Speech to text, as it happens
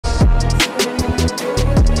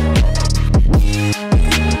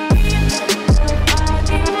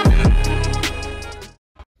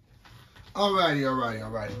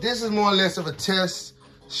Alrighty. This is more or less of a test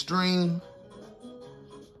stream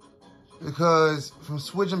because from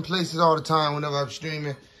switching places all the time whenever I'm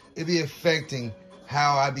streaming, it be affecting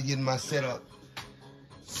how I be getting my setup.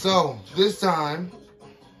 So this time,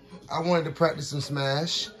 I wanted to practice some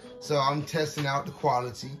Smash, so I'm testing out the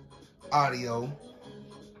quality, audio,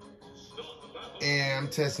 and I'm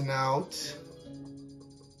testing out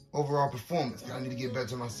overall performance. I need to get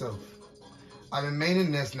better myself. I've been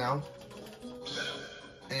maining this now,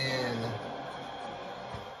 and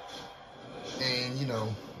you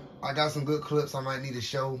know, I got some good clips I might need to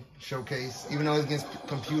showcase, even though it's against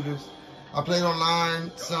computers. I played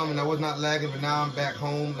online some and I was not lagging, but now I'm back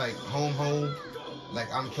home, like home. Like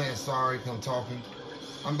I'm playing sorry because I'm talking.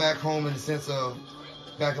 I'm back home in the sense of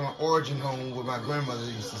back in my origin home where my grandmother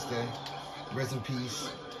used to stay. Rest in peace.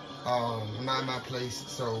 I'm not in my place,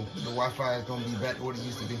 so the Wi-Fi is gonna be back to what it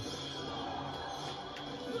used to be.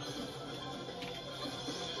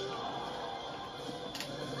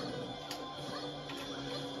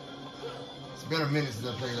 It's been a minute since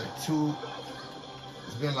I played,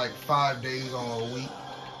 it's been like 5 days or a week.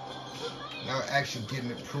 Now we're actually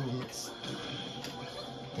getting improvements.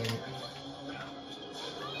 Dang it.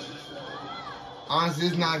 Honestly,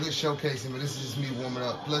 it's not a good showcasing, but this is just me warming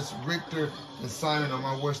up. Plus, Richter and Simon are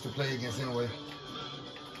my worst to play against anyway.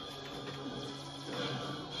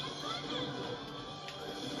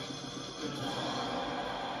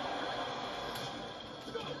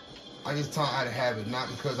 I just taunt out of habit, not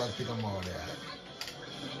because I think I'm all that.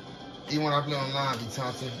 Even when I play online, I be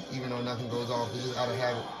taunting, even though nothing goes off. It's just out of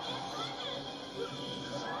habit.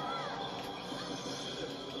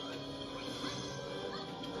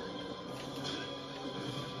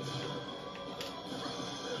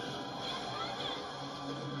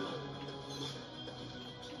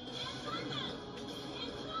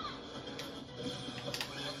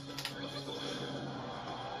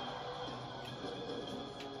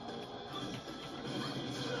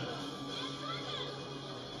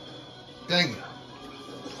 Dang it.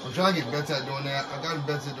 I'm trying to get better at doing that. I got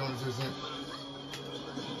better at doing this.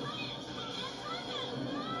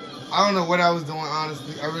 I don't know what I was doing,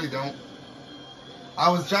 honestly. I really don't. I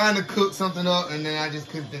was trying to cook something up and then I just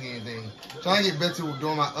couldn't think of anything. Trying to get better with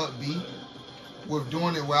doing my up B. With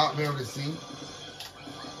doing it without being able to see.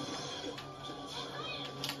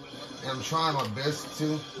 And I'm trying my best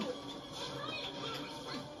to.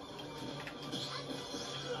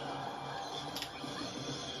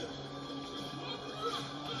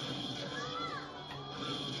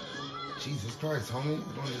 Jesus Christ, homie.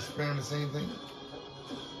 You want to just spam the same thing?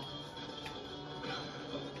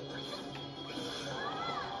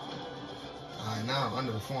 Alright, now I'm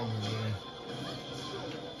underperforming again.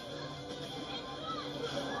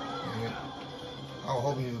 I was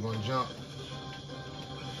hoping he was going to jump.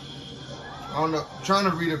 I don't know. Trying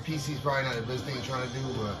to read a PC is probably not the best thing trying to do,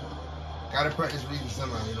 but gotta practice reading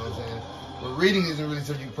somehow, you know what I'm saying? But reading isn't really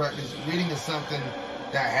something you practice. Reading is something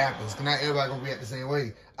that happens, because not everybody gonna react the same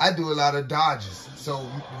way. I do a lot of dodges, so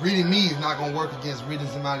reading me is not gonna work against reading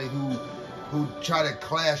somebody who try to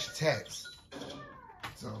clash attacks.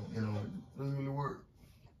 So, you know, it doesn't really work.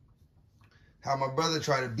 How my brother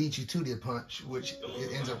tried to beat you to the punch, which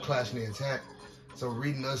it ends up clashing the attack. So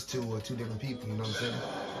reading us two are two different people, you know what I'm saying?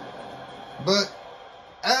 But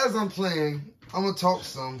as I'm playing, I'm gonna talk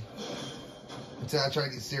some until I try to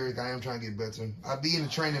get serious. I am trying to get better. I'll be in the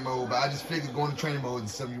training mode, but I just figured going to training mode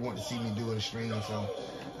is something you want to see me do in the stream. So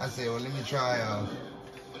I say, well, let me try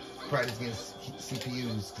practice against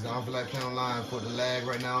CPUs, because I don't feel like playing online for the lag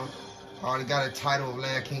right now. I already got a title of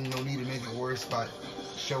Lag King. No need to make it worse by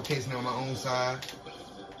showcasing it on my own side.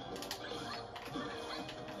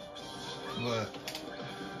 But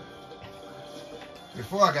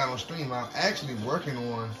before I got on stream, I was actually working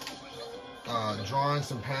on drawing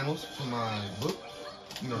some panels for my book,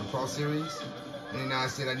 you know, the Pro Series. And then I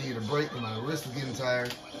said I needed a break and my wrist was getting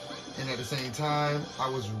tired. And at the same time, I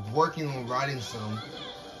was working on writing some.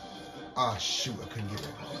 Ah, shoot, I couldn't get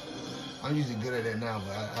it. I'm usually good at that now,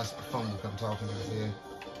 but I fumble because I'm talking to his head.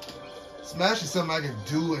 Smash is something I could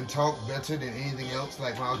do and talk better than anything else.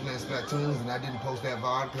 Like when I was playing Splatoon and I didn't post that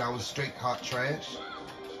VOD because I was straight hot trash.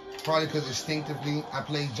 Probably because instinctively I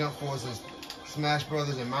played Jump Force and Smash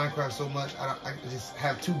Brothers and Minecraft so much. I just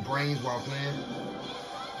have two brains while playing.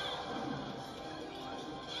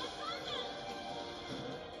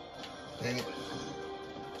 Dang it.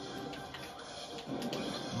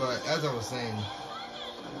 But as I was saying,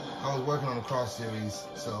 I was working on the Cross Series,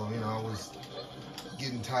 so, you know, I was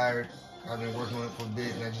getting tired. I've been working on it for a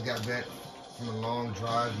bit, and I just got back from a long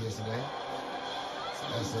drive yesterday. So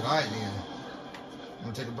I said, all right, then. I'm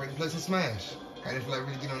going to take a break and play some Smash. I didn't feel like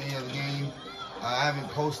really getting on any other game. I haven't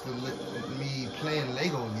posted me playing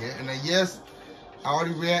Legos yet. And yes, I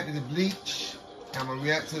already reacted to Bleach. I'm going to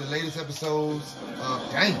react to the latest episodes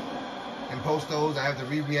of and post those. I have to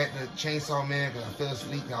re-react to Chainsaw Man because I fell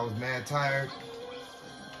asleep. I was mad tired.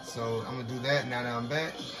 So I'm going to do that now that I'm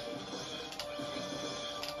back.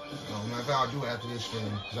 Matter of fact, I'll do it after this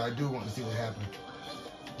stream because I do want to see what happened.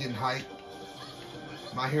 Getting hyped.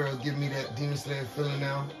 My hero's giving me that Demon Slayer feeling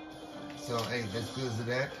now. So, hey, that's good as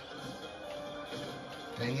that.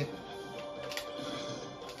 Dang it.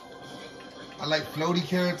 I like floaty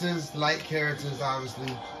characters, light characters,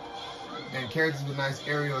 obviously. And characters with nice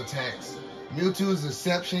aerial attacks. Mewtwo's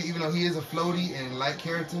exception, even though he is a floaty and light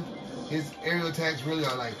character, his aerial attacks really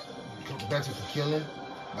are like better for killing.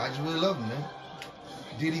 But I just really love him, man.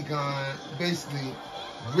 Diddy Kong, basically,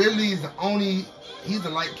 really is the only, he's a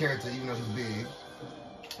light character, even though he's big.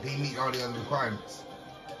 He meet all the other requirements.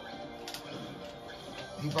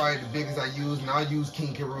 He's probably the biggest I use, and I'll use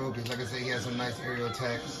King K. Rool because, like I said, he has some nice aerial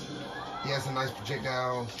attacks. He has some nice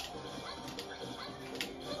projectiles.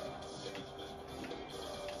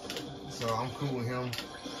 So I'm cool with him.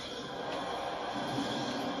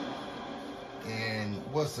 And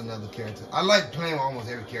what's another character? I like playing with almost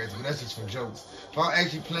every character, but that's just for jokes. If I'm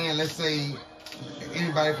actually playing, let's say,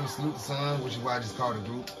 anybody from Salute the Sun, which is why I just called the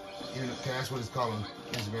group. You know, that's what it's called on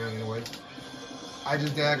Instagram anyway. I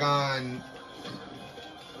just daggone.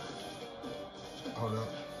 Hold up.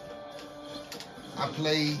 I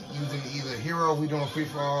play using either hero, we doing free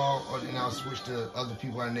for all, or then I'll switch to other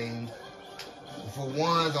people I name. For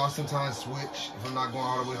ones, I'll sometimes switch if I'm not going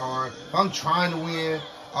all the way hard. If I'm trying to win,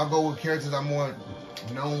 I'll go with characters I'm more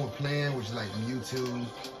known with playing, which is like Mewtwo.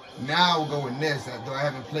 Now I'll go with Ness, though I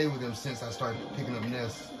haven't played with them since I started picking up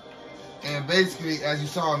Ness. And basically, as you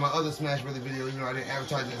saw in my other Smash Brothers video, you know, I didn't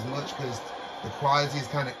advertise it as much because the quality is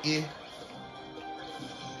kind of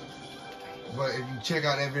But if you check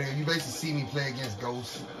out that video, you basically see me play against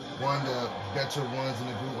Ghost, one of the better ones in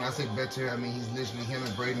the group. When I say better, I mean he's literally, him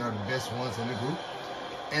and Braden are the best ones in the group.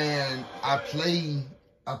 And I play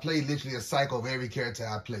literally a cycle of every character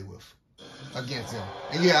I play with against him.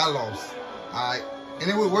 And yeah, I lost. And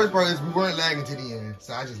the worst part is we weren't lagging to the end,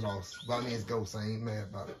 so I just lost. But I mean, it's Ghost, I ain't mad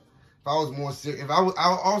about it. If I was more serious,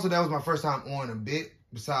 also that was my first time on a bit,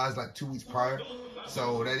 besides like 2 weeks prior,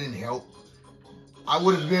 so that didn't help. I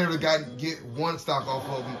would have been able to get one stock off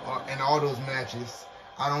of him in all those matches.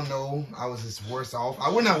 I don't know. I was just worse off. I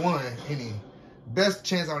wouldn't have won any. Best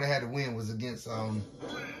chance I would have had to win was against with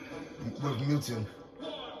Mewtwo.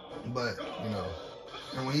 But, you know.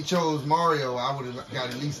 And when he chose Mario, I would have got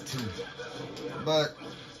at least 2. But,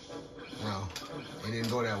 no. It didn't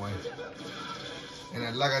go that way.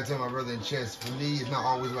 And like I tell my brother in chess, for me, it's not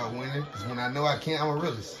always about winning. Because when I know I can't, I'm a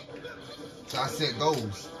realist. So I set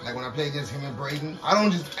goals. Like when I play against him and Braden, I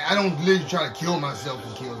don't literally try to kill myself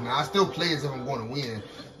for kills. Now I still play as if I'm going to win,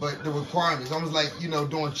 but the requirements, almost like, you know,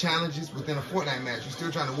 doing challenges within a Fortnite match. You're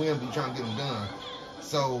still trying to win, but you're trying to get them done.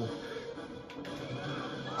 So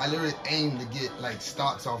I literally aim to get like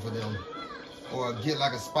stocks off of them, or get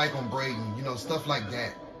like a spike on Braden, you know, stuff like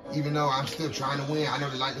that. Even though I'm still trying to win, I know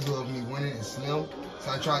the likelihood of me winning is slim.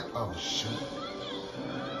 So I try. Oh shoot.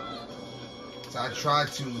 So I try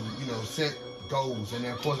to, you know, set goals, and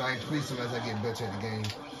then of course I increase them as I get better at the game.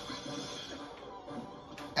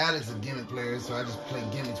 Alex is a gimmick player, so I just play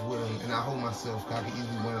gimmicks with him, and I hold myself because I can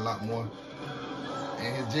easily win a lot more.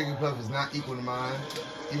 And his Jigglypuff is not equal to mine.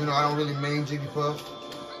 Even though I don't really main Jigglypuff,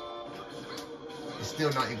 it's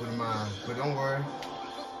still not equal to mine. But don't worry,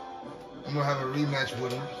 I'm gonna have a rematch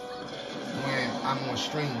with him when I'm on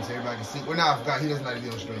stream so everybody can see. Well, now I forgot he doesn't like to be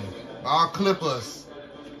on stream. But I'll clip us.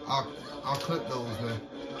 I'll clip those, man,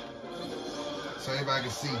 so everybody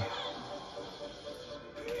can see.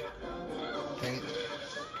 Okay.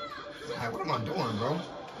 Alright, what am I doing, bro?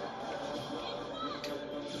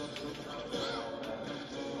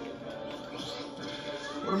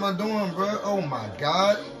 What am I doing, bro? Oh my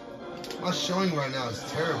God. My showing right now is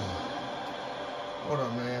terrible. Hold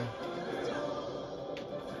on, man.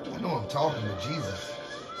 I know I'm talking to Jesus.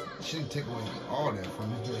 It shouldn't take away all that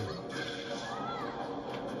from me.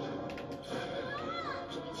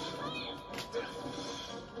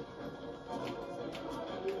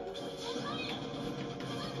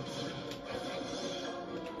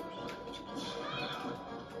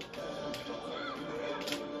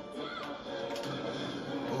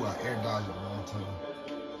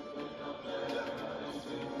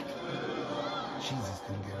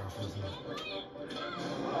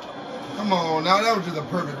 Come on, now that was just a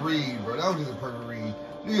perfect read, bro. That was just a perfect read.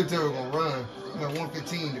 You can tell we're gonna run. You know,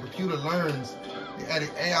 115. The computer learns. They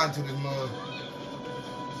added AI into this mug.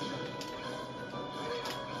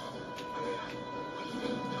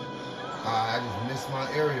 I just missed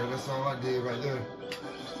my area. That's all I did right there.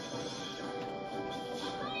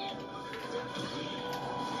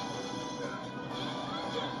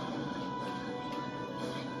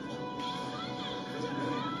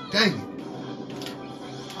 Dang it.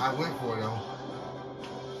 I went for it though.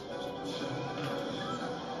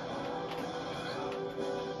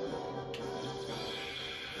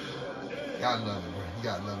 Gotta love it, bro. You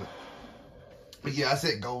gotta love it. But yeah, I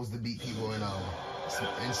set goals to beat people in Sleep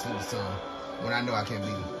the Sun when I know I can't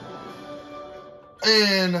beat them.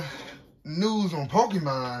 And news on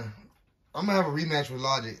Pokemon, I'm gonna have a rematch with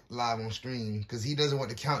Logic live on stream because he doesn't want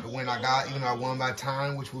to count the win I got, even though I won by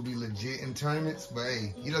time, which will be legit in tournaments. But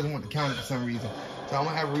hey, he doesn't want to count it for some reason. So I'm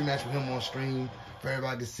gonna have a rematch with him on stream for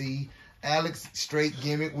everybody to see. Alex, straight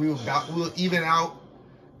gimmick. We were even out.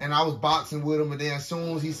 And I was boxing with him, and then as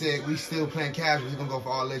soon as he said we still playing casual, he's gonna go for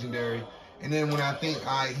all legendary. And then when I think,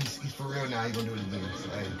 all right, he's for real now, he's gonna do it again. So,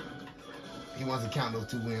 hey, he wants to count those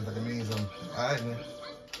 2 wins like it means something. All right, man.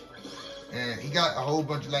 And he got a whole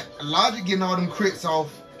bunch of Logic getting all them crits off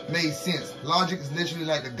made sense. Logic is literally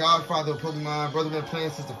like the godfather of Pokemon. Brother been playing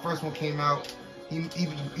since the first one came out. He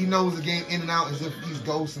knows the game in and out as if he's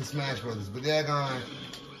Ghost and Smash Brothers. But they're gone.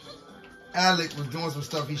 Alec was doing some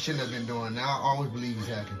stuff he shouldn't have been doing. Now I always believe he's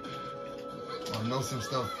hacking. Or know some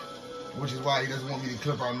stuff, which is why he doesn't want me to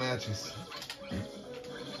clip our matches.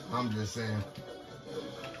 I'm just saying.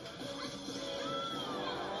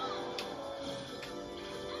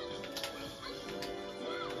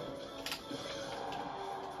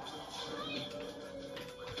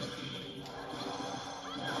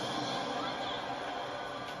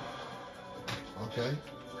 Okay.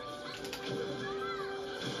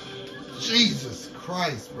 Jesus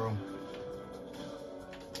Christ, bro.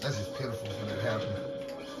 That's just pitiful when that happened.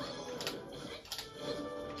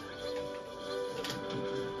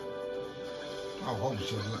 I hope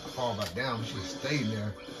she would fall back down. She stayed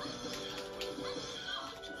there.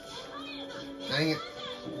 Dang it.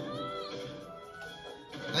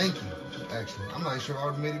 Thank you, actually. I'm not sure I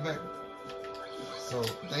would have made it back. So,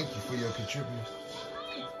 thank you for your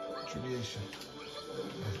contribution. I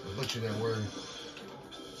butchered that word.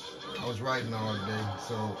 I was writing all day,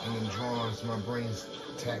 so, and then drawing, so my brain's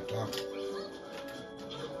tapped out.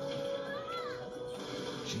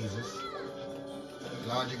 Jesus.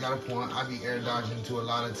 Logic got a point. I be air dodging into a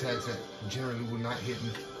lot of attacks that generally would not hit me.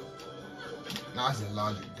 Nah, I said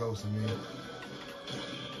Logic ghosting me.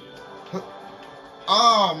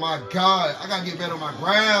 Oh my God. I gotta get better on my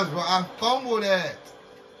grabs, bro. I fumbled that.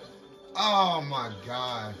 Oh my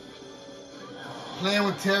God. Playing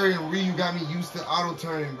with Terry and Ryu got me used to auto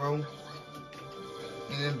turning, bro. And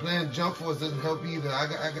then playing Jump Force doesn't help either. I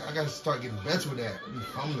gotta start getting better with that. I'm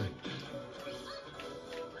fumbling.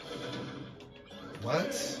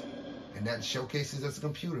 What? And that showcases as a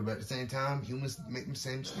computer, but at the same time, humans make the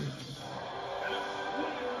same mistake.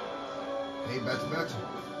 Hey, better.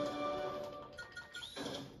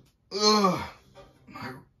 Ugh.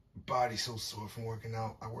 My body's so sore from working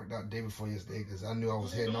out. I worked out the day before yesterday because I knew I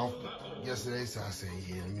was heading off yesterday. So I said,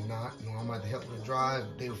 yeah, let me not. You know, I'm about to help with the drive.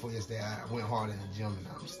 The day before yesterday, I went hard in the gym and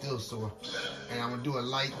I'm still sore. And I'm gonna do a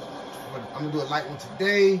light one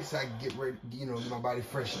today so I can get ready, you know, get my body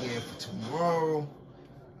fresh again for tomorrow.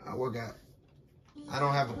 I work out. I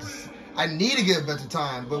need to get a better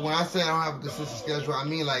time, but when I say I don't have a consistent schedule, I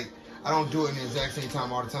mean like I don't do it in the exact same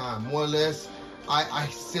time all the time. More or less, I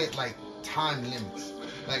set like time limits.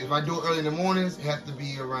 Like if I do it early in the mornings, it has to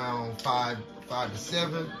be around 5 to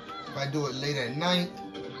 7. If I do it late at night,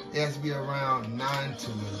 it has to be around 9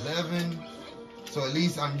 to 11. So at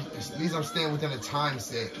least I'm staying within a time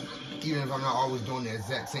set, even if I'm not always doing the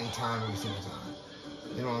exact same time every single time.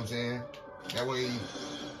 You know what I'm saying? That way,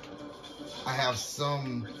 I have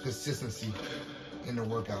some consistency in the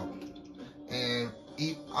workout. And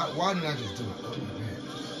why didn't I just do the up knee pad?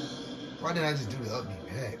 Why didn't I just do the up knee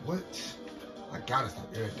pad? What? I gotta stop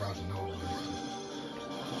air dodging all the way.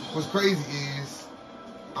 What's crazy is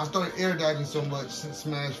I started air dodging so much since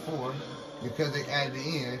Smash 4 because they added it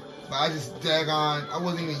in, but I just I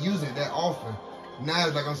wasn't even using it that often. Now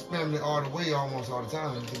it's like I'm spamming it all the way almost all the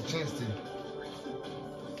time. I get a chance to.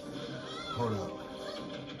 Hold up.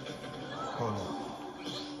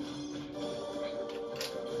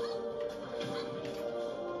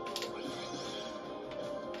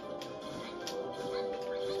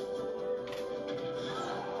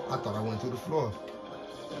 I thought I went through the floor.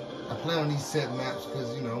 I play on these set maps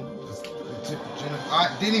because, you know, I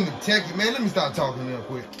didn't even tech it. Man, let me stop talking real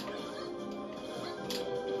quick.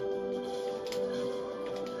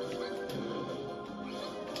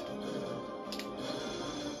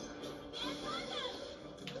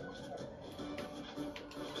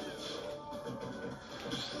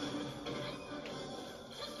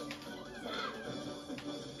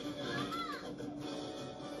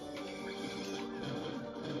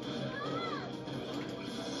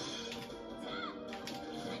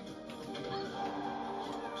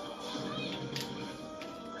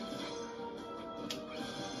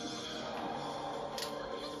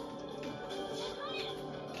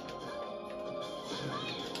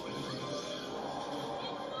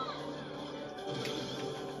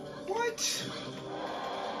 What?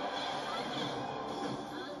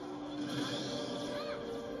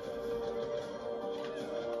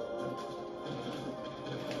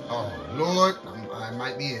 Oh, Lord. I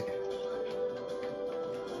might be it.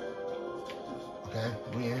 Okay,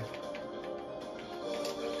 we in.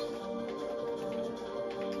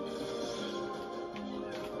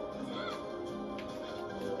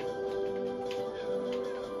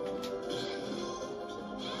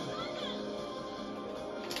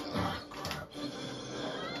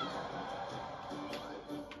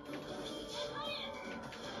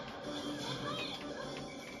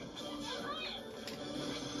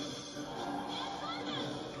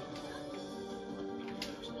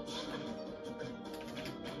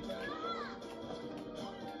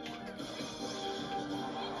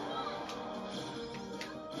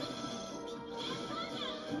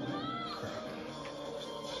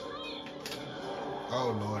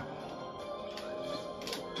 Oh, Lord.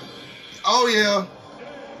 Oh, yeah.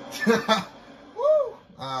 Woo.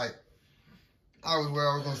 All right. I was where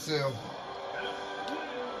I was going to sell.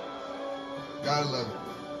 Gotta love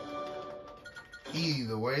it.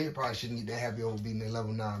 Either way, probably shouldn't get that happy over beating at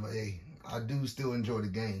level 9, but hey, I do still enjoy the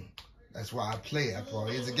game. That's why I play it. After all,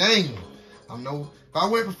 it's a game. If I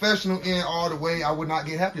went professional in all the way, I would not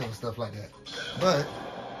get happy on stuff like that. But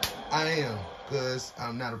I am, because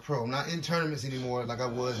I'm not a pro. I'm not in tournaments anymore like I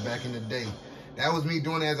was back in the day. That was me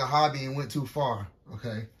doing it as a hobby and went too far,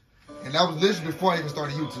 okay? And that was literally before I even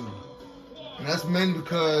started YouTube. And that's mainly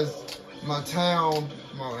because my town,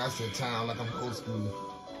 well, I said town like I'm old school.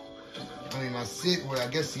 I mean, my city, well, I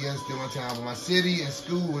guess yeah, it's still my town, but my city and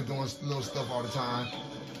school were doing little stuff all the time.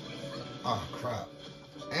 Oh, crap.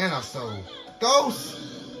 And I sold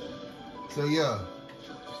ghosts. So, yeah.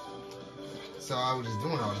 So I was just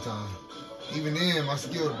doing it all the time. Even then, my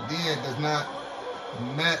skill then does not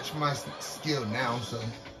match my skill now, so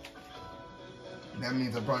that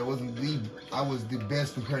means I probably I was the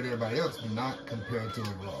best compared to everybody else, but not compared to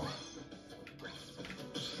overall.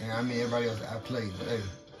 And I mean everybody else I played, but hey,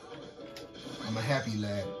 I'm a happy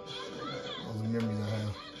lad. Those are memories I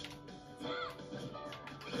have.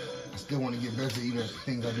 I still want to get better even at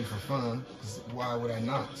things I do for fun. Why would I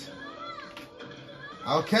not?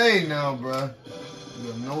 Okay now, bruh. You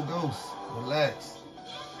have no ghosts. Relax.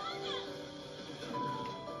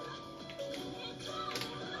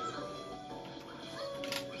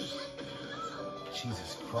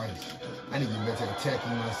 Jesus Christ. I need to get better at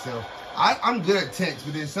attacking myself. I'm good at text,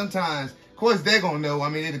 but then sometimes, of course, they're going to know. I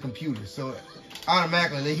mean, they're the computer. So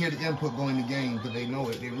automatically, they hear the input go in the game because they know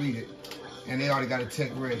it. They read it. And they already got a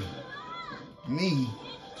tech ready. Me,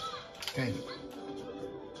 dang it.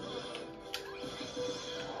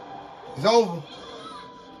 It's over.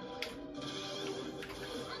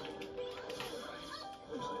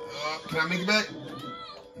 Can I make it back?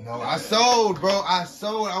 No, I sold, bro. I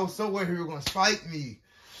sold. I was so worried he was going to spike me.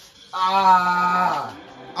 I'm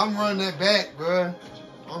running it back, bro.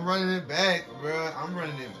 I'm running it back, bro. I'm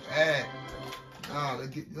running it back.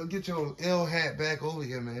 Go get your L hat back over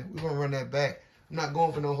here, man. We're going to run that back. I'm not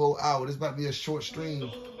going for no whole hour. This about to be a short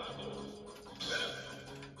stream.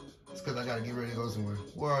 It's because I got to get ready to go somewhere.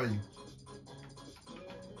 Where are you?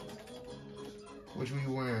 Which one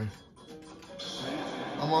you wearing?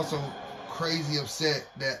 I'm also crazy upset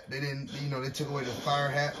that they didn't, they took away the fire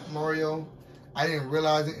hat Mario. I didn't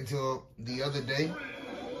realize it until the other day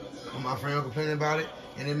when my friend was complaining about it,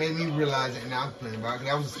 and it made me realize it, and now I'm complaining about it,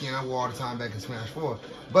 because that was a skin I wore all the time back in Smash 4.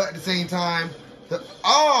 But at the same time,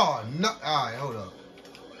 all right, hold up.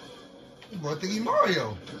 You brought Thingy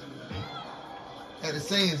Mario. At the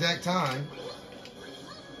same exact time,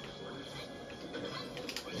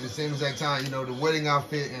 the wedding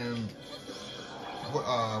outfit and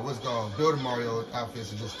what's called Builder Mario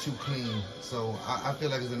outfits are just too clean. So I feel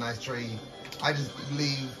like it's a nice trade. I just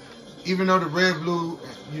believe, even though the red, blue,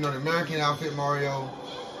 the American outfit Mario,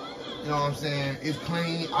 you know what I'm saying, it's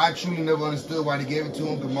clean. I truly never understood why they gave it to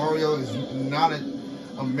him, because Mario is not an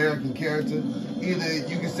American character. Either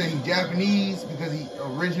you can say he's Japanese because he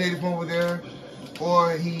originated from over there,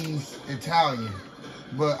 or he's Italian.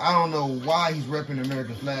 But I don't know why he's repping the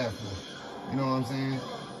American flag for. You know what I'm saying?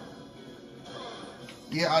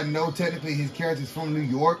 Yeah, I know technically his character's from New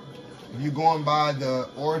York, if you're going by the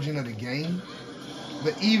origin of the game.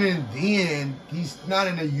 But even then, he's not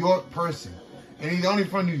a New York person. And he's only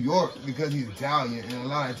from New York because he's Italian, and a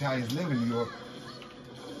lot of Italians live in New York.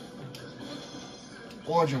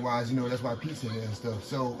 Origin-wise, that's why pizza there and stuff.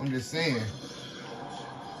 So, I'm just saying.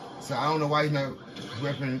 So, I don't know why he's not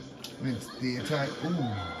repping the Italian.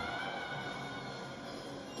 Ooh.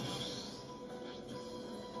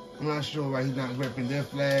 I'm not sure why he's not repping their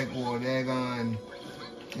flag or they're gone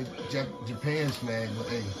Japan's flag, but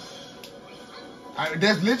hey.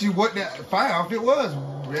 That's literally what that fire outfit was,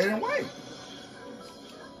 red and white.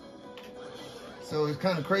 So it's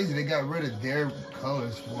kind of crazy they got rid of their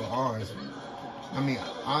colors for ours. I mean,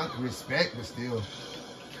 I respect, but still.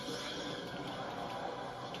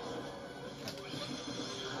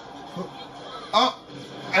 Oh,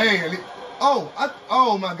 hey,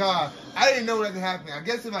 oh my God. I didn't know that could happen. I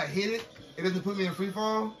guess if I hit it, it doesn't put me in free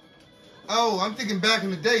fall. Oh, I'm thinking back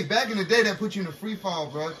in the day. Back in the day, that put you in a free fall,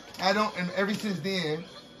 bro. I don't, and ever since then,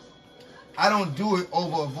 I don't do it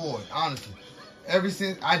over a void, honestly. Ever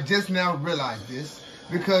since, I just now realized this,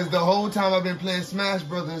 because the whole time I've been playing Smash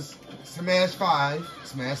Brothers, Smash 5,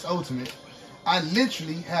 Smash Ultimate, I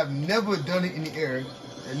literally have never done it in the air,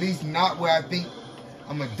 at least not where I think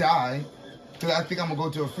I'm gonna die, because I think I'm gonna go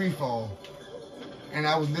to a free fall. And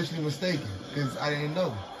I was literally mistaken, because I didn't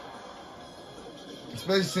know.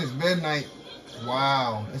 Especially since Meta Knight,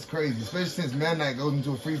 wow, that's crazy. Especially since Meta Knight goes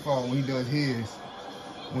into a free fall when he does his,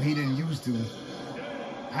 when he didn't used to.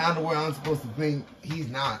 I don't know where I'm supposed to think he's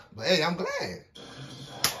not. But hey, I'm glad.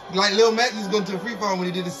 Like Lil Mac just goes into a free fall when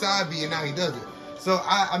he did his side B and now he does it. So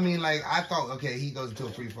I mean, like, I thought, okay, he goes into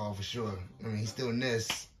a free fall for sure. I mean, he's still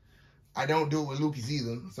Ness. I don't do it with Lucas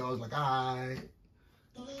either. So I was like, all right.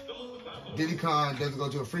 Diddy Kong doesn't go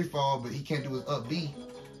to a free fall, but he can't do his up B.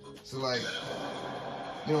 So like,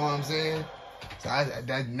 you know what I'm saying? So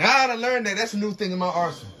now that I learned that, that's a new thing in my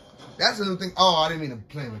arsenal. That's a new thing. Oh, I didn't mean to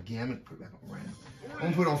play him again. I'm gonna put it back on random. I'm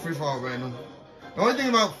gonna put it on free fall random. The only thing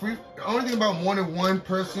about more than one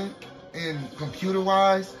person and computer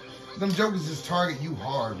wise, them jokers just target you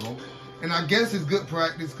hard, bro. And I guess it's good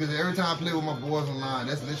practice because every time I play with my boys online,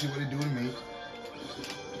 that's literally what they do to me.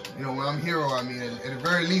 You know, when I'm hero, I mean, at the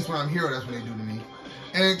very least when I'm hero, that's what they do to me.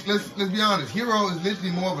 And let's be honest, Hero is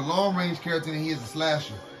literally more of a long-range character than he is a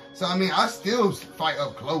slasher. So, I mean, I still fight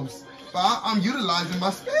up close, but I'm utilizing my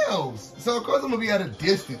spells. So, of course, I'm going to be at a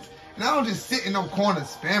distance. And I don't just sit in no corner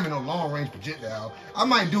spamming no long-range projectile. I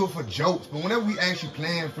might do it for jokes, but whenever we actually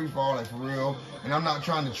playing free fall, like for real, and I'm not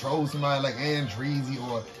trying to troll somebody like Andreezy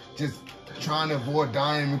or just trying to avoid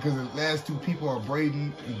dying because the last two people are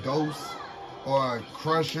Braden and Ghost or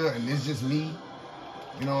Crusher, and it's just me.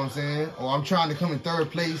 You know what I'm saying? Or I'm trying to come in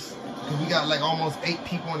third place because we got like almost 8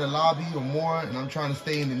 people in the lobby or more, and I'm trying to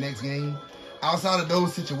stay in the next game. Outside of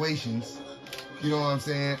those situations, you know what I'm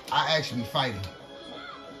saying, I actually be fighting.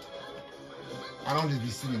 I don't just be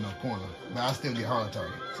sitting in no corner, but I still get hard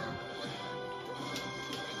target. So.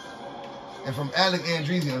 And from Alec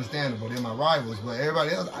Andreezy, understandable, they're my rivals, but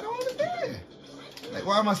everybody else, I don't understand. Like,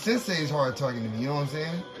 why are my senseis hard targeting me? You know what I'm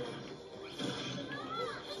saying?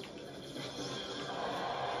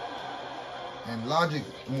 And Logic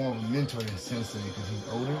more of a mentor than Sensei because he's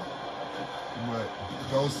older. But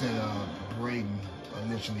Ghost and Braden are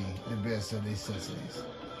literally the best of their senseis.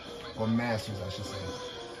 Or masters, I should say.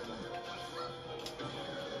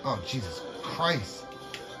 Oh, Jesus Christ.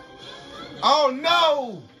 Oh,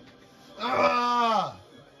 no! Ah!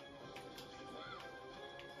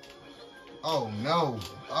 Oh, no.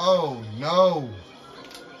 Oh, no.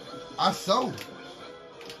 I so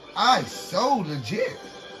legit.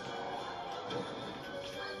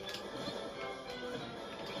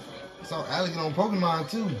 I saw Alec on Pokemon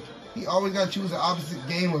too. He always got to choose the opposite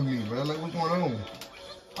game with me, bro. Like, what's going on?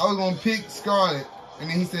 I was going to pick Scarlet, and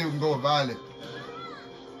then he said we can go with Violet.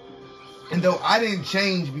 And though I didn't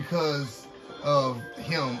change because of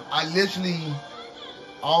him, I literally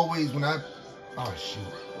always, when I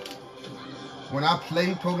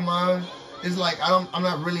play Pokemon, it's like I'm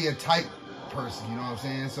not really a type person, you know what I'm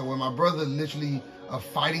saying? So when my brother literally a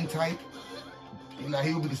fighting type, like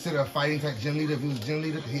he would be considered a fighting type gym leader if he was gym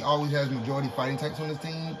leader. He always has majority fighting types on his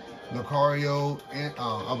team. Lucario, and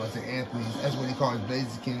I'm about to say Anthony. That's what he calls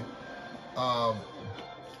Blaziken.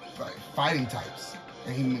 Fighting types,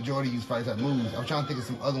 and he majority use fighting type moves. I'm trying to think of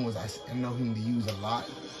some other ones I know him to use a lot.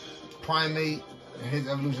 Primate and his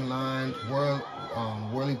evolution line,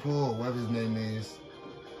 Whirlpool or whatever his name is.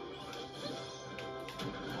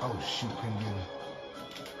 Oh shoot, couldn't get him.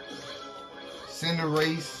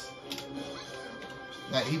 Cinderace.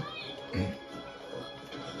 Like he,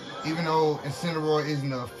 even though Incineroar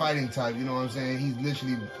isn't a fighting type, you know what I'm saying? He's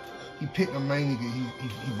literally, he picked him mainly because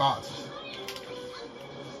he boxes.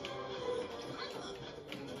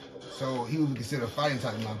 So he would be considered a fighting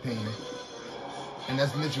type in my opinion. And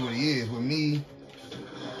that's literally what he is. With me,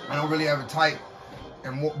 I don't really have a type.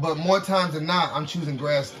 But more times than not, I'm choosing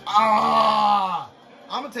grass. I'm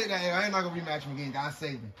going to take that. I ain't not going to rematch him again. God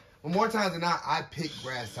save me. But more times than not, I pick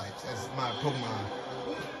grass types as my Pokemon.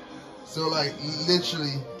 So, like,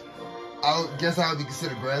 literally, I guess I would be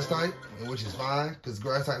considered grass type, which is fine, because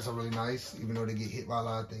grass types are really nice, even though they get hit by a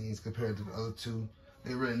lot of things compared to the other two.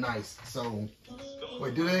 They're really nice. So,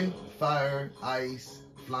 wait, do they? Fire, ice,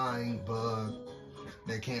 flying, bug.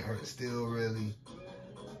 They can't hurt steel, really.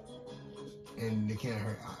 And they can't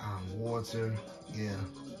hurt water. Yeah.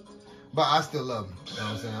 But I still love them. You know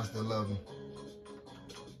what I'm saying? I still love them.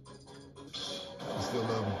 I still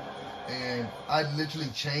love them. And I literally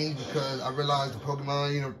changed because I realized the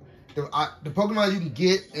Pokemon, you know, the Pokemon you can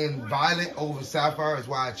get in Violet over Sapphire is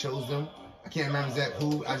why I chose them. I can't remember exactly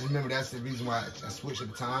who. I just remember that's the reason why I switched at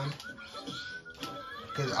the time.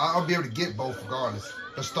 Because I'll be able to get both regardless.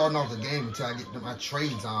 But starting off the game until I get my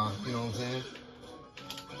trades on, you know what I'm saying?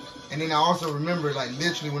 And then I also remember, like,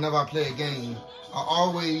 literally whenever I play a game, I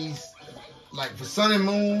always, like, for Sun and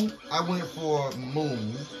Moon, I went for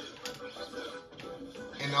Moon.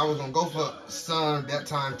 And I was going to go for Sun that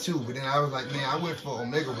time too. But then I was like, man, I went for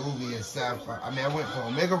Omega Ruby and Sapphire. I mean, I went for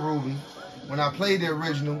Omega Ruby. When I played the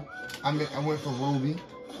original, I went for Ruby.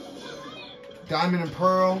 Diamond and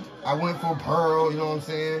Pearl, I went for Pearl, you know what I'm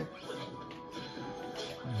saying?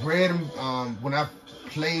 Red and, when I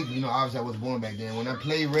played, you know, obviously I was born back then. When I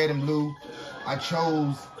played Red and Blue, I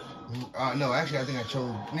chose, no, actually I think I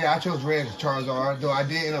chose Red as Charizard, though I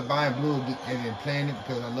did end up buying Blue and then playing it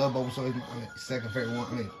because I love Bulbasaur. I mean, second favorite one,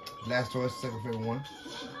 I mean, Blastoise, second favorite one.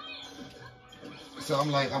 So I'm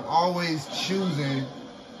like, I'm always choosing,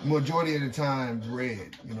 majority of the time,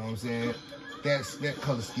 Red, you know what I'm saying? That's that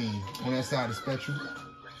color scheme on that side of the spectrum.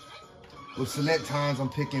 With select times, I'm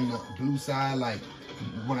picking the blue side, like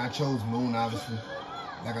when I chose Moon, obviously.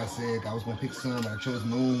 Like I said, I was going to pick Sun, but I chose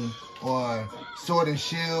Moon. Or Sword and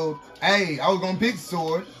Shield. Hey, I was going to pick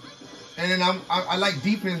Sword. And then I like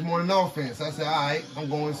defense more than offense. So I said, all right, I'm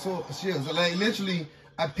going Sword, Shield. So like literally,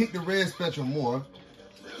 I picked the red spectrum more.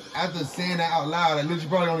 After saying that out loud, I literally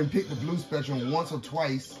probably only picked the blue spectrum once or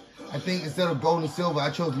twice. I think instead of gold and silver,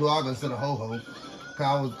 I chose Luaga instead of Ho-Ho.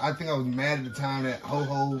 Cause I think I was mad at the time that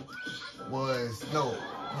Ho-Ho was,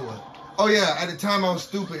 oh yeah, at the time I was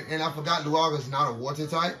stupid and I forgot Luaga's not a water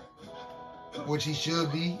type, which he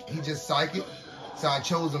should be. He just psychic. So I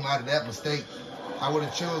chose him out of that mistake. I would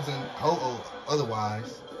have chosen Ho-Oh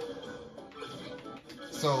otherwise.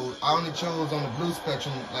 So I only chose on the blue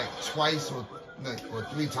spectrum like twice or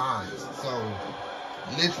 3 times. So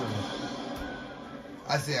literally,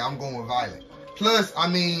 I said I'm going with Violet. Plus, I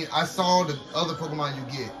mean, I saw the other Pokemon you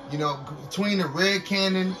get. You know, between the Red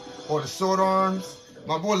Cannon or the Sword Arms,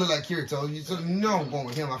 my boy look like Kirito. You know I'm going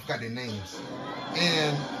with him. I forgot their names.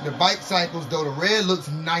 And the bike cycles, though the red looks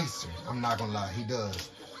nicer. I'm not gonna lie, he does.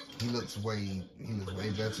 He looks way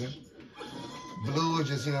better. Blue is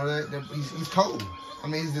just, you know, he's cold. I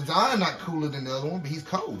mean, his design not cooler than the other one, but he's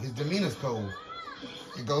cold. His demeanor's cold.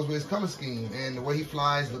 It goes with his color scheme, and the way he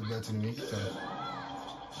flies looks better to me. So,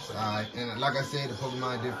 alright. And like I said, the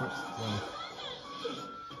Pokemon difference. So,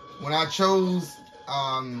 when I chose,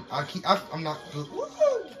 I'm not.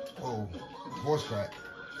 Whoa, voice crack.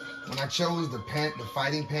 When I chose the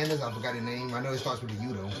fighting pandas, I forgot the name. I know it starts with a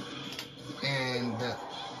U though. And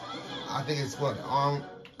I think it's what,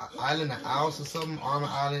 Island of Owls or something? Armor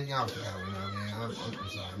Island? Y'all forgot what now, man. I'm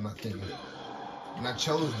sorry, I'm not thinking. When I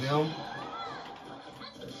chose them,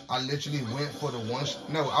 I literally went for the one.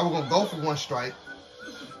 No, I was gonna go for one stripe.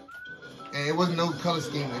 And it wasn't no color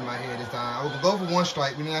scheme in my head this time. I was gonna go for one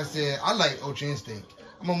stripe, and then I said, I like Ultra Instinct.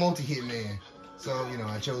 I'm a multi-hit man. So, you know,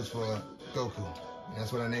 I chose for Goku. And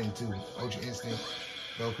that's what I named him too. Ultra Instinct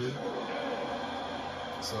Goku.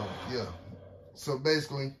 So, yeah. So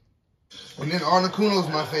basically, and then Articuno is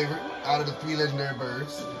my favorite out of the 3 legendary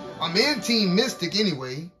birds. I'm in Team Mystic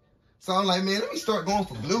anyway. So I'm like, man, let me start going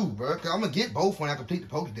for blue, bro. Cause I'm gonna get both when I complete the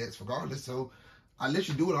Pokédex regardless. So I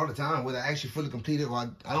literally do it all the time, whether I actually fully complete it or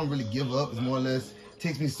I don't really give up. It's more or less, it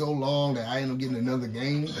takes me so long that I end up getting another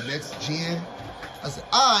game, the next gen. I said,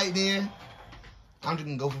 all right then, I'm just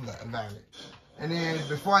gonna go for Violet. And then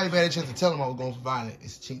before I even had a chance to tell them I was going for Violet,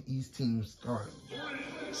 each team started.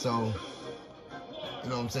 So, you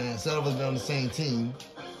know what I'm saying? Instead of us being on the same team,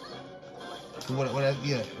 so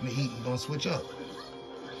yeah, he gonna switch up.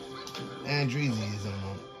 And Dreezy is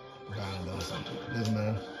on Violet though, so doesn't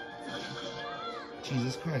matter.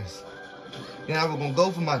 Jesus Christ. Then I was gonna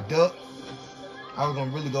go for my duck. I was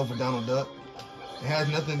gonna really go for Donald Duck. It has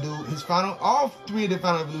nothing to do. His all 3 of the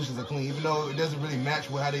final evolutions are clean, even though it doesn't really match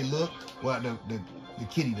with how they look. Well, the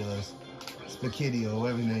kitty does. Spaghetti or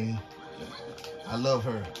whatever his name. I love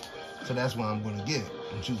her, so that's why I'm gonna get it.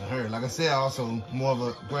 I'm choosing her. Like I said, also more of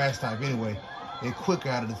a grass type anyway. They're quicker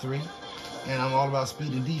out of the 3, and I'm all about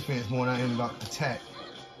speed and defense more than I am about attack.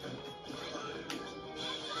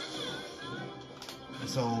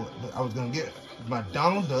 So I was gonna get my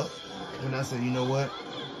Donald Duck, and I said, you know what?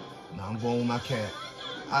 Now I'm going with my cat.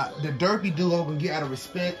 The derpy dude I was gonna get out of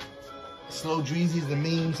respect. Slow Dreezy's the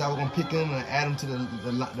memes. I was gonna pick him and add him to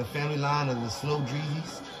the family line of the Slow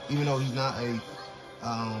Dreezy's, even though he's not a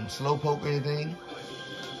slow poke or anything.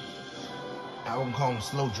 I wouldn't call him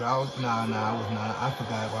Slow Drought. Nah, I was not. I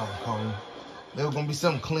forgot what I was calling him. They were gonna be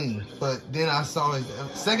something clean. But then I saw his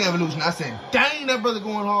second evolution. I said, dang, that brother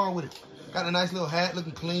going hard with it. Got a nice little hat,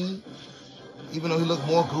 looking clean, even though he looked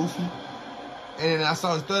more goofy. And then I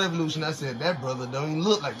saw his third evolution. I said, that brother don't even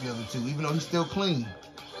look like the other two, even though he's still clean.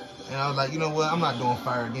 And I was like, you know what? I'm not doing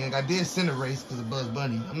fire again. I did Center Race because of Buzz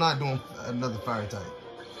Bunny. I'm not doing another fire type.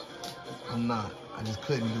 I'm not. I just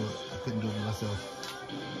couldn't do it. I couldn't do it myself.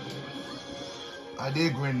 I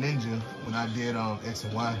did Grin Ninja when I did X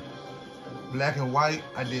and Y. Black and White,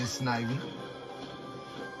 I did Snivy.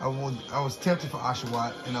 I was tempted for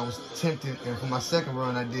Oshawott, and I was tempted, and for my second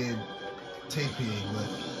run, I did Tay-Pig, but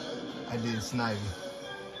I did Snivy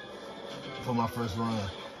for my first run.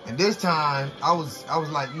 And this time, I was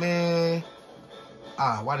like, man,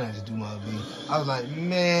 why didn't I just do my V? I was like,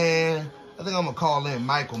 man, I think I'm gonna call in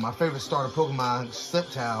Michael, my favorite starter Pokemon,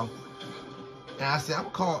 Sceptile. And I said, I'm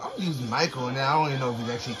gonna use Michael, and then I don't even know if he's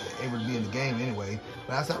actually able to be in the game anyway.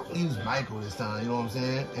 But I said, I'm gonna use Michael this time, you know what I'm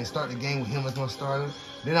saying? And start the game with him as my starter.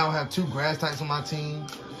 Then I'll have 2 grass types on my team.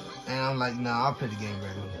 And I'm like, nah, I'll play the game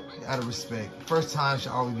regularly, out of respect. First time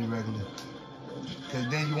should always be regular. Because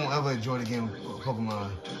then you won't ever enjoy the game with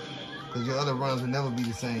Pokemon. Because your other runs will never be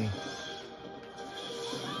the same.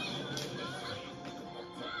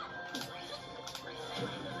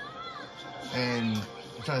 And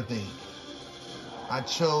I'm trying to think. I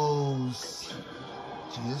chose,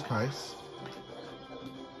 Jesus Christ.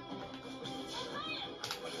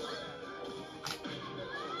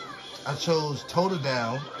 I chose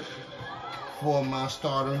Totodile for my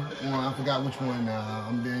starter. I forgot which one now.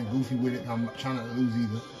 I'm being goofy with it. I'm trying not to lose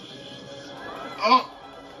either. Oh!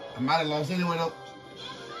 I might have lost anyway though.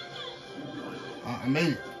 I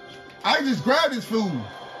made it. I just grabbed this food.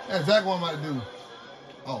 That's exactly what I'm about to do.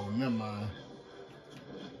 Oh, never mind.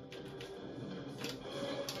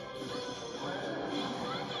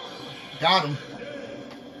 Got him.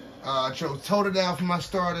 I chose Totodile for my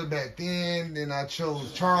starter back then. Then I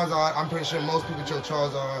chose Charizard. I'm pretty sure most people chose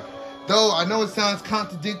Charizard. Though I know it sounds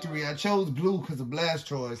contradictory. I chose Blue because of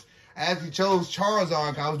Blastoise. I actually chose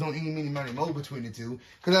Charizard because I was doing any, meeny, miny, mo between the two.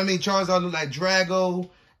 Because, I mean, Charizard looked like Drago.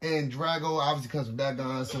 And Drago obviously comes from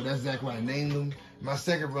Bagon. So that's exactly why I named him. My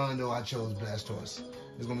second run, though, I chose Blastoise.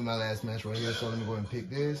 It's going to be my last match right here. So let me go ahead and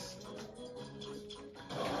pick this.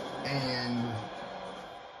 And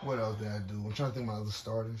what else did I do? I'm trying to think of my other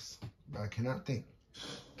starters, but I cannot think.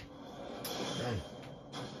 Dang.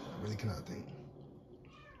 I really cannot think.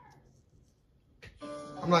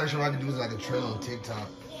 I'm not sure if I can do like a trail on TikTok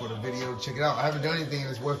for the video. Check it out. I haven't done anything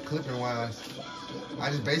that's worth clipping wise. I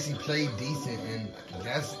just basically played decent, and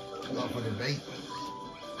that's up for debate.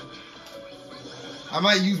 I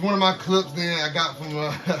might use one of my clips then I got from,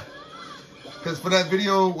 because for that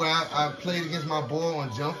video where I played against my boy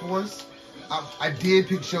on Jump Force, I did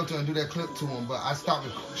pick Shelter and do that clip to him, but I stopped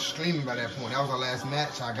streaming by that point. That was our last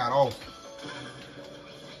match. I got off.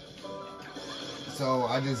 So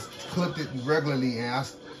I just clipped it regularly, and I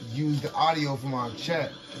used the audio from our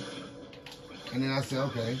chat. And then I said,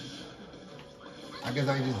 okay, I guess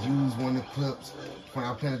I can just use one of the clips when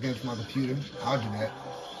I'm playing against my computer. I'll do that.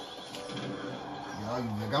 Yeah, I'll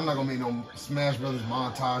use that. I'm not gonna make no Smash Brothers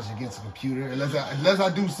montage against a computer unless I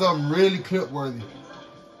do something really clip worthy.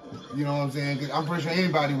 You know what I'm saying? 'Cause I'm pretty sure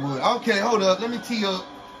anybody would. Okay, hold up. Let me tee up.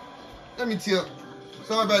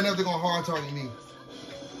 Sorry about never gonna hard target me.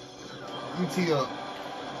 Let me tee up.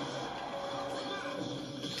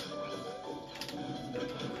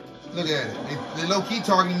 Look at it. They low-key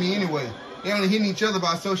targeting me anyway. They only hitting each other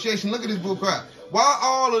by association. Look at this bull crap. Why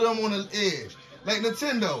all of them on the edge? Like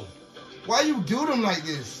Nintendo. Why you do them like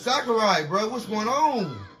this? Sakurai, bro. What's going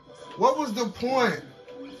on? What was the point?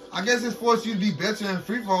 I guess it's forced you to be better in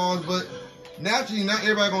free falls, but naturally, not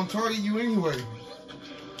everybody gonna target you anyway.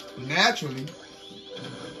 Naturally.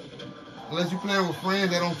 Unless you're playing with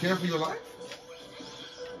friends that don't care for your life.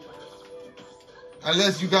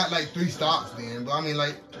 Unless you got like 3 stocks then. But I mean,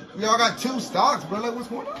 like, we all got 2 stocks, bro. Like, what's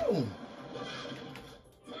going on?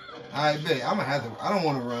 Alright, bet. I'm gonna have to. I don't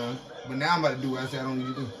want to run. But now I'm about to do what I said I don't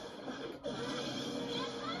need to do.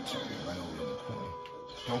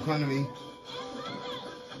 Don't come to me.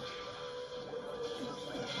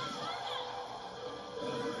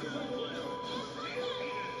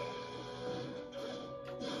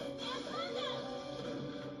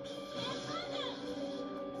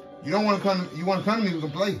 You don't want to come. You want to come to me? We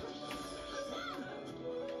can play.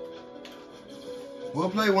 We'll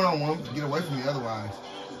play one-on-one. Get away from me otherwise.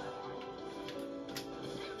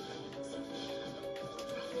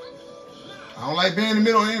 I don't like being in the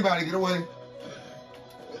middle of anybody. Get away.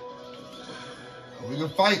 We can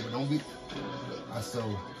fight, but don't be. I so.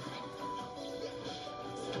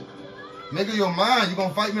 Nigga, your mind. You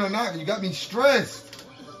gonna fight me or not? You got me stressed.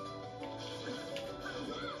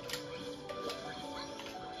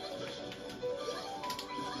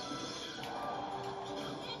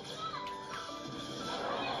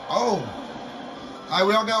 Oh. All right,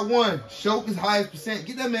 we all got one. Choke is highest percent.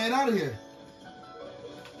 Get that man out of here.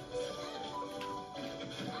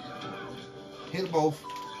 Hit both.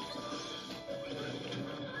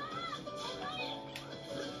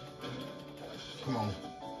 Come on.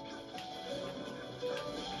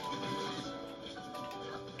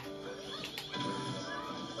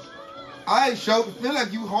 All right, Choke. I feel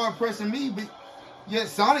like you hard pressing me, but yet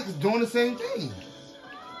Sonic is doing the same thing.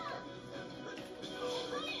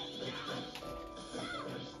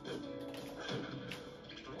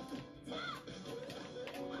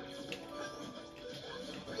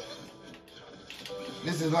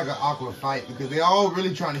 This is like an awkward fight because they're all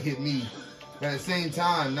really trying to hit me, but at the same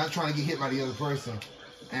time, not trying to get hit by the other person.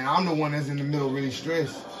 And I'm the one that's in the middle really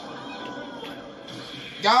stressed.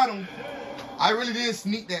 Got him. I really did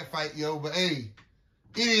sneak that fight, yo, but hey,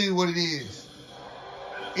 it is what it is.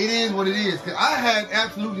 It is what it is, because I had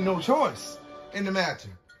absolutely no choice in the matter.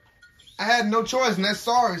 I had no choice, and that's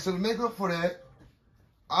sorry. So to make up for that,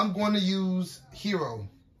 I'm going to use Hero.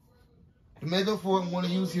 To make up for it, I'm going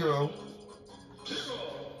to use Hero.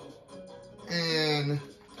 And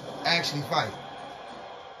actually fight.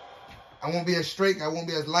 I won't be as straight, I won't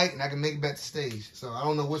be as light, and I can make it back to stage. So I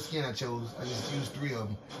don't know what skin I chose. I just used 3 of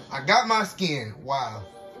them. I got my skin. Wow.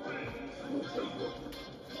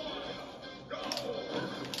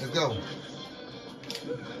 Let's go.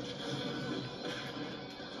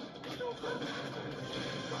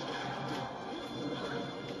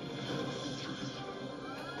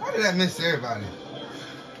 Why did I miss everybody?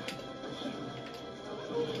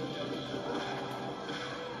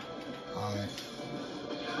 Alright.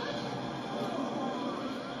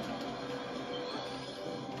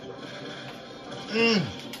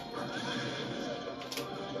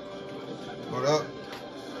 Hold up.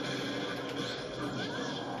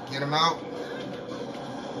 Get him out.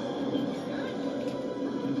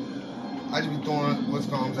 I just be throwing what's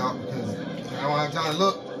comes out because I don't have time to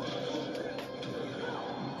look.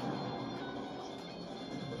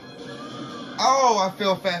 Oh, I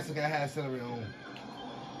fell fast like I had celery on.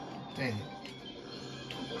 Dang it.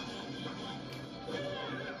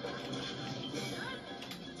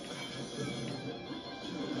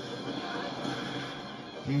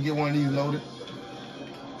 Let me get one of these loaded.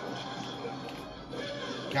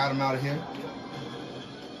 Got him out of here.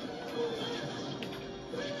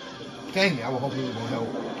 Dang it, I was hoping it was gonna help.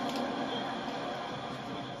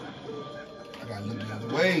 I gotta look the other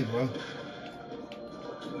way, bro.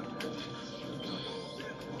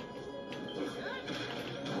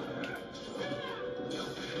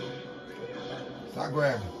 Stop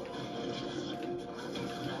grabbing.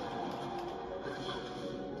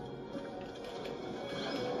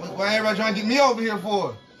 Why everybody trying to get me over here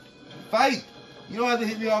for? Fight. You don't have to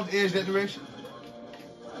hit me off the edge that direction.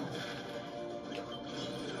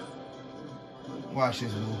 Watch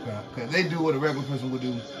this move out. Because they do what a regular person would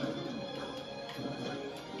do.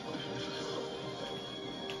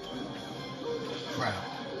 Crap.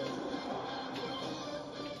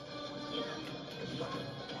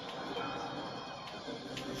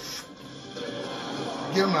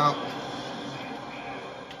 Get him out.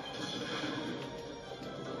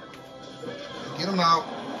 Get him out.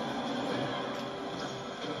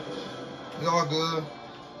 It's all good.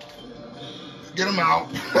 Get him out.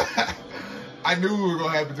 I knew we were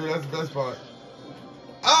going to have to do. That's the best part.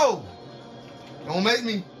 Oh! Don't make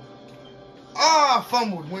me. Oh, I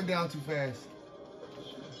fumbled. Went down too fast.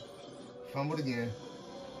 Fumbled again.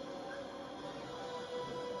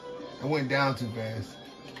 I went down too fast.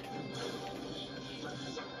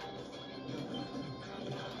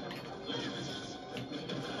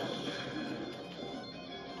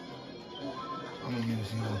 I'm going to use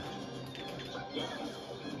Hero.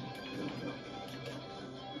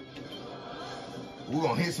 We're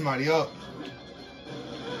going to hit somebody up.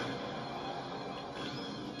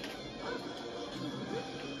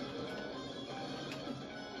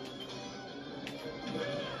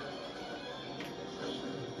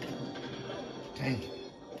 Dang it.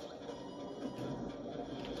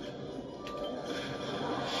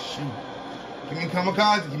 Shoot. Give me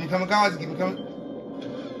kamikaze. Give me kamikaze. Give me kamikaze.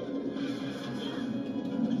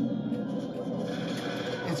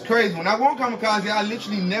 crazy. When I want kamikaze, I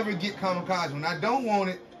literally never get kamikaze. When I don't want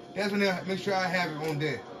it, that's when I make sure I have it on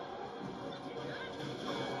deck.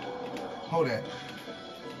 Hold that.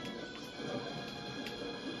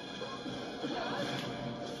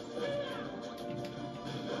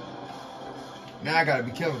 Now I gotta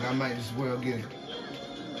be careful. I might just well get it.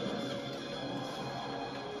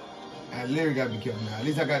 I literally gotta be careful now. At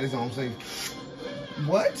least I got this on safe.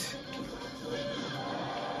 What?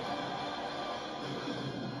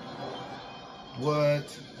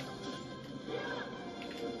 What?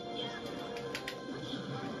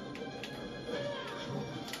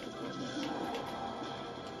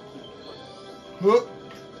 Hook.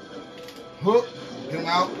 Hook. Get him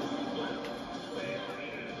out.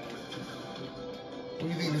 What do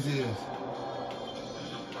you think this is?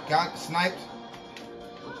 Got sniped.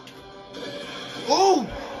 Ooh!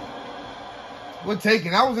 We're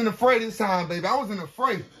taking. I was in the fray this time, baby. I was in the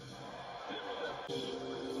fray.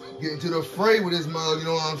 Getting to the fray with this mug, you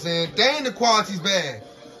know what I'm saying? Dang, the quality's bad.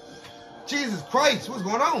 Jesus Christ, what's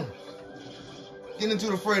going on? Getting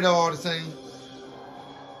into the fray though all the same.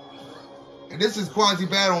 And this is quality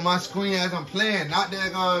bad on my screen as I'm playing. Not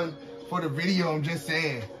that on for the video, I'm just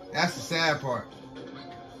saying. That's the sad part.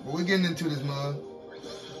 But we're getting into this mug.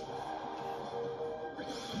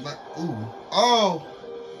 Like, ooh. Oh!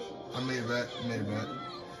 I made it back. I made it back.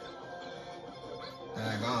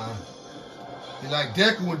 Daggone. He like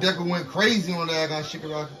Deku when Deku went crazy on Daggone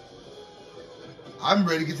Shigaraki. I'm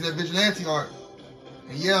ready to get to that vigilante art.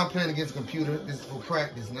 And yeah, I'm playing against a computer. This is for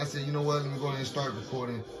practice. And I said, you know what? Let me go ahead and start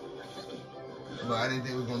recording. But I didn't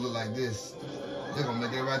think it was going to look like this. They're going to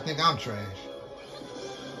make everybody think I'm trash.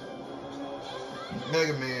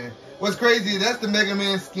 Mega Man. What's crazy, that's the Mega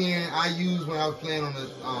Man skin I used when I was playing on the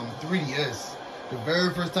 3DS. The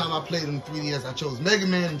very first time I played on the 3DS, I chose Mega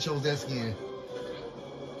Man and chose that skin.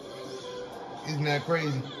 Isn't that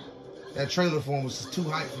crazy? That trailer form was just too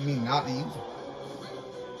hype for me not to use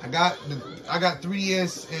it. I got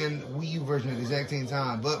 3DS and Wii U version at the exact same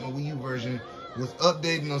time, but my Wii U version was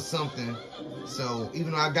updating on something. So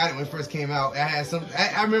even though I got it when it first came out, I had some.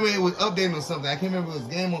 I remember it was updating on something. I can't remember if it was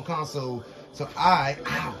game on console. So ouch,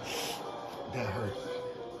 that hurt.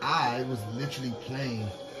 I was literally playing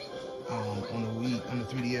on the Wii, on the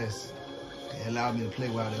 3DS. It allowed me to play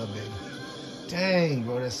while they updated. Dang,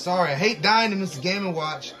 bro, that's sorry. I hate dying to Mr. Game &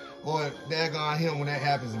 Watch or daggone him when that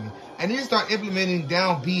happens to me. I need to start implementing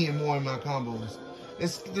down B and more in my combos.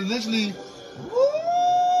 It's literally,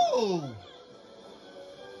 woo!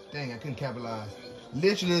 Dang, I couldn't capitalize.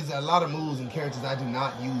 Literally, there's a lot of moves and characters I do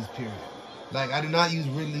not use, period. Like, I do not use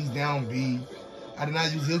Ridley's down B. I do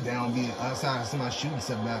not use his down B outside of somebody shooting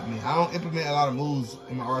something at me. I don't implement a lot of moves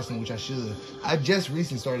in my arsenal, which I should. I just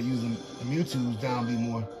recently started using Mewtwo's down B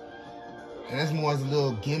more. And that's more as a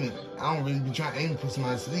little gimmick. I don't really be trying to aim for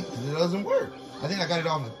somebody to sleep because it doesn't work. I think I got it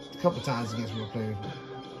off a couple times against real players.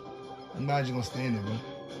 I'm not just going to stand there, bro.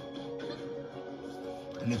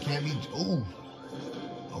 And it can't be... Ooh.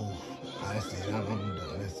 Oh, that's it. I'm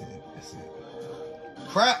done. That's it. That's it.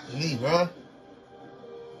 Crap me, bro.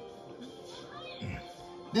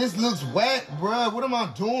 This looks wet, bro. What am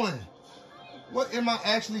I doing? What am I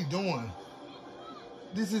actually doing?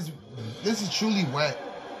 This is truly wet.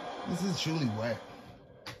 This is truly wet.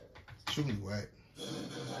 It's truly wet.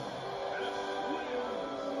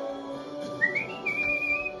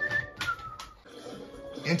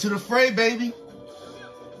 Into the fray, baby.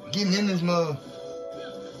 Getting in this mug.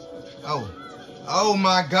 Oh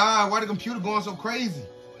my God, why the computer going so crazy?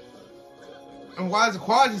 And why is the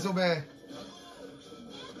quality so bad?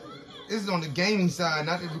 This is on the gaming side,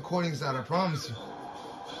 not the recording side, I promise you.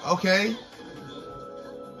 Okay.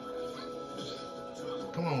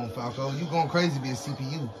 Come on, Falco. You going crazy being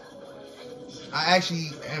CPU. I actually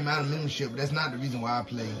am out of membership, but that's not the reason why I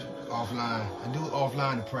play offline. I do it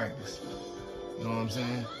offline to practice. You know what I'm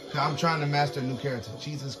saying? Cause I'm trying to master a new character.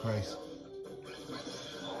 Jesus Christ.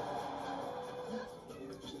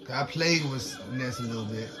 I played with Ness a little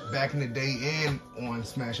bit back in the day and on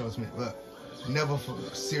Smash Ultimate, but never for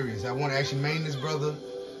serious. I want to actually main this brother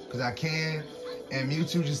because I can, and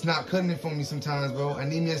Mewtwo just not cutting it for me sometimes, bro. I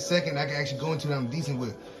need me a second I can actually go into that I'm decent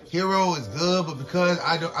with. Hero is good, but because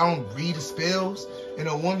I don't read the spells in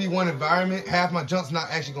a 1v1 environment, half my jump's not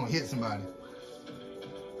actually gonna hit somebody.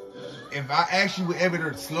 If I actually were able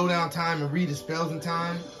to slow down time and read the spells in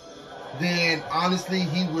time, then honestly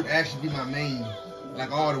he would actually be my main.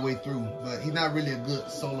 Like all the way through, but he's not really a good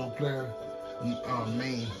solo player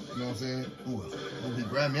main, you know what I'm saying? Ooh, he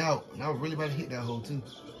grabbed me out, and I was really about to hit that hole too.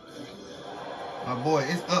 My boy,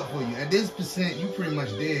 it's up for you. At this percent, you pretty much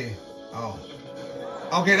dead. Oh.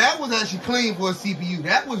 Okay, that was actually clean for a CPU.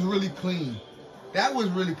 That was really clean. That was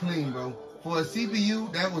really clean, bro. For a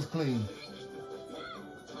CPU, that was clean.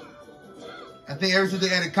 I think ever since they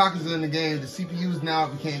added Caucasus in the game, the CPUs now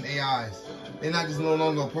became AIs. They're not just no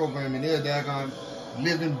longer programming. They're a daggone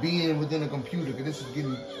living being within a computer, because this is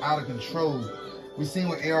getting out of control. We've seen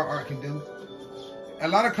what AR art can do. A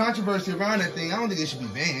lot of controversy around that thing. I don't think it should be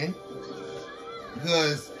banned.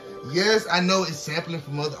 Because, yes, I know it's sampling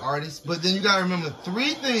from other artists, but then you got to remember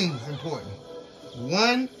 3 things important.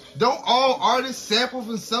 1, don't all artists sample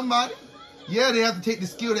from somebody? Yeah, they have to take the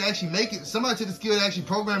skill to actually make it. Somebody take the skill to actually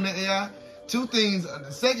program that AI. 2 things.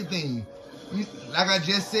 The second thing, like I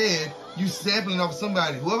just said, you sampling off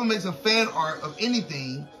somebody. Whoever makes a fan art of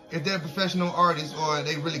anything, if they're a professional artist or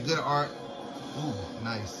they really good at art, ooh,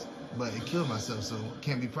 nice. But it killed myself, so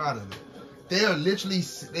can't be proud of it. They're literally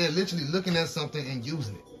looking at something and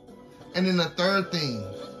using it. And then the third thing,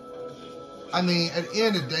 I mean, at the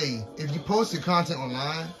end of the day, if you post your content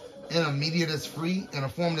online in a media that's free, in a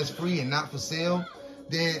form that's free and not for sale,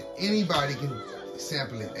 then anybody can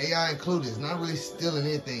sample it, AI included. It's not really stealing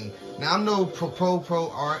anything. Now, I'm no pro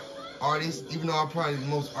artist, even though I'm probably the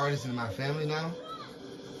most artists in my family now.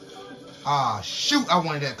 Ah, shoot, I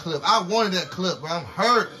wanted that clip. I wanted that clip, but I'm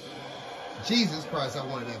hurt. Jesus Christ, I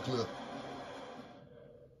wanted that clip.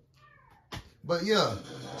 But yeah,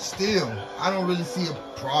 still, I don't really see a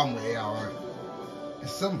problem with AI art.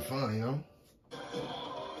 It's something fun, you know?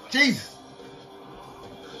 Jesus!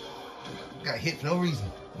 Got hit for no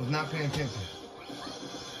reason. Was not paying attention.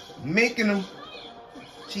 Making them.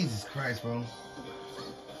 Jesus Christ, bro.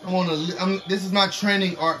 This is my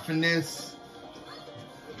training art finesse.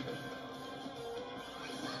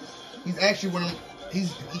 He's actually one of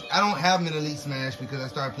I don't have him in Elite Smash because I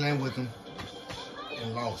started playing with him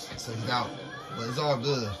and lost, so he's out. But it's all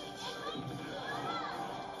good.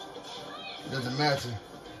 Doesn't matter.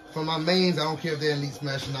 For my mains, I don't care if they're Elite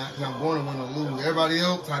Smash or not, because I'm going to win or lose. Everybody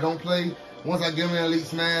else, I don't play. Once I give them an Elite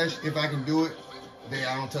Smash, if I can do it, then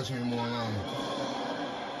I don't touch them anymore online.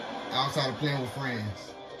 Outside of playing with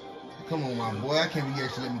friends. Come on, my boy. I can't be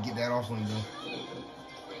actually let me get that off on you, though.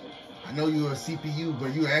 I know you're a CPU,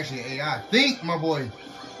 but you're actually an AI. Think, my boy.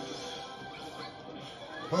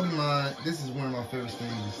 Pokemon, this is one of my favorite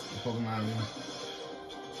stages, the Pokemon Arena.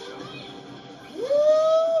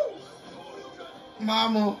 Woo!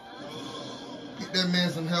 Mama, get that man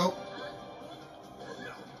some help.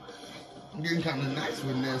 I'm getting kind of nice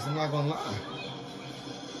with this, I'm not gonna lie.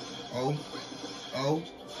 Oh.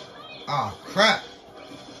 Ah, crap.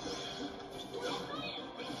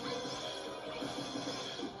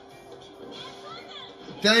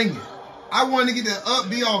 Dang it. I wanted to get that up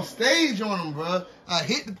B off stage on him, bro. I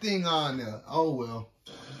hit the thing on there. Oh, well.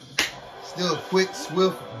 Still a quick,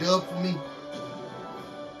 swift dub for me.